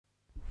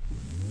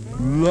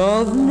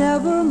Love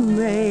never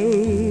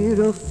made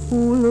a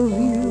fool of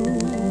you.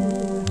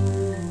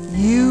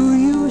 You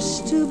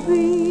used to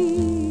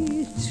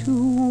be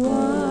too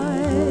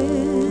wise.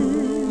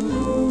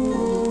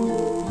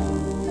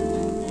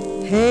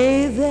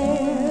 Hey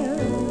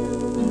there,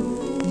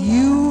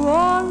 you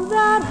on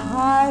that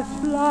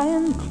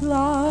high-flying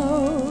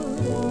cloud.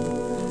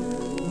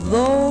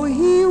 Though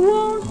he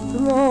won't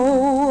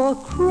throw a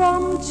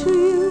crumb to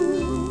you,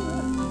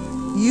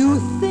 you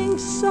think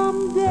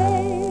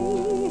someday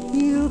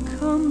he'll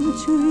come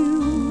to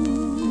you.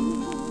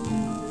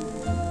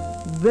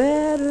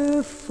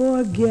 Better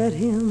forget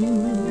him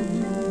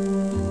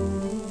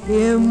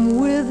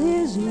with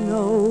his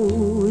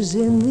nose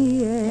in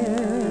the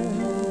air.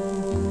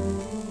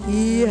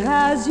 He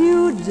has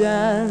you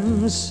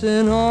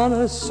dancing on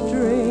a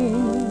string.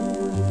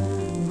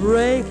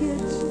 Break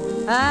it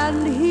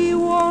and he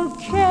won't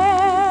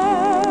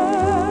care.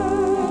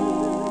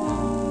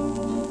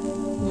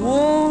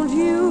 Won't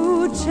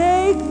you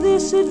take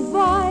this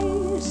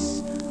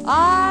advice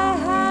I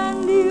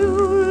hand you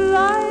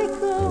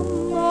like a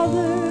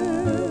mother?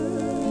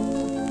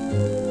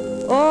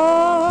 Or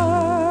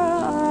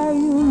are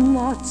you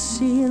not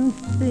seeing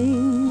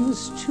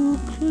things too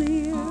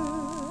clear?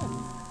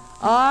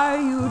 Are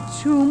you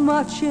too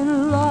much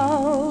in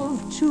love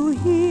to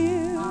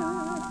hear?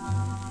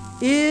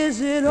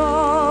 Is it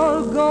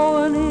all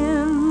going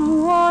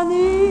in one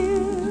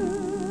ear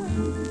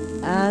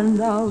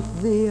and out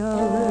the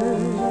other?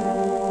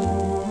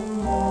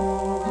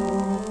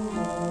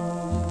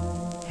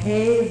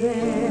 Hey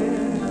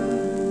there,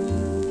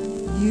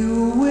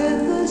 you with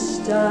the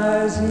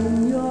stars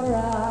in your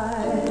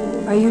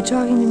eyes. Are you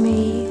talking to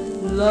me?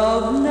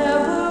 Love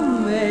never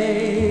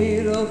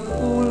made a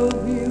fool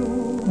of you.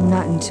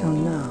 Not until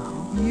now.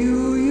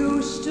 You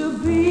used to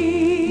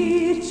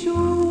be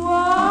too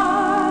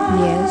wise.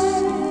 Yes,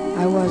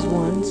 I was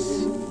once.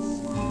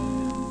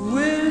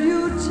 Will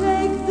you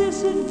take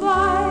this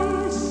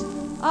advice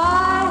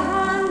I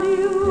hand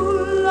you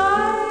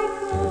like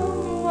a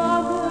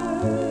mother?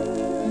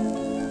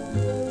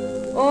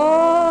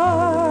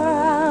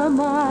 Or am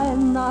I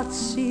not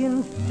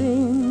seeing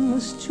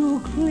things too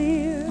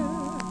clear?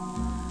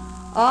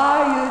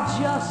 Are you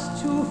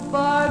just too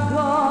far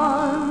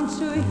gone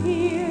to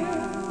hear?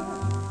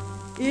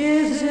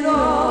 Is it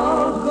all